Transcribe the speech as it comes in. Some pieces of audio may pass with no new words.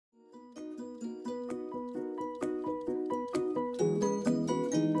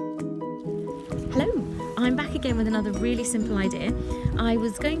Hello, I'm back again with another really simple idea. I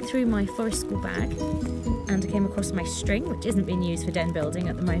was going through my forest school bag and I came across my string, which isn't being used for den building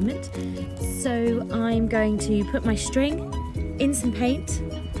at the moment. So I'm going to put my string in some paint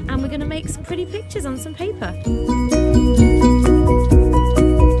and we're going to make some pretty pictures on some paper.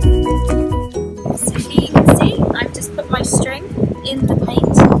 So here you can see I've just put my string in the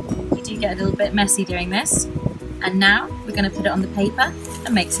paint. You do get a little bit messy doing this. And now we're going to put it on the paper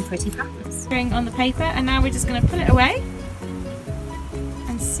and make some pretty patterns. String on the paper, and now we're just going to put it away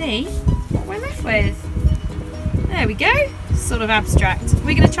and see what we're left with. There we go, sort of abstract.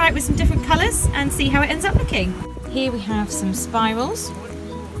 We're going to try it with some different colours and see how it ends up looking. Here we have some spirals,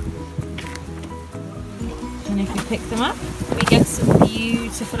 and if we pick them up we get some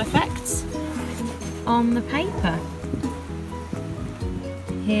beautiful effects on the paper.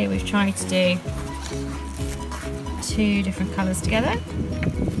 Here we've tried to do two different colours together.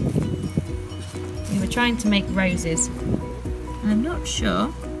 We were trying to make roses. I'm not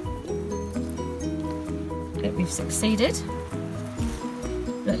sure that we've succeeded,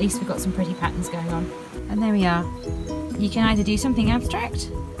 but at least we've got some pretty patterns going on. And there we are. You can either do something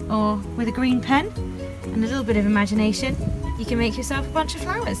abstract, or with a green pen and a little bit of imagination, you can make yourself a bunch of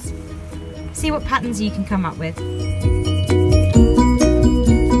flowers. See what patterns you can come up with.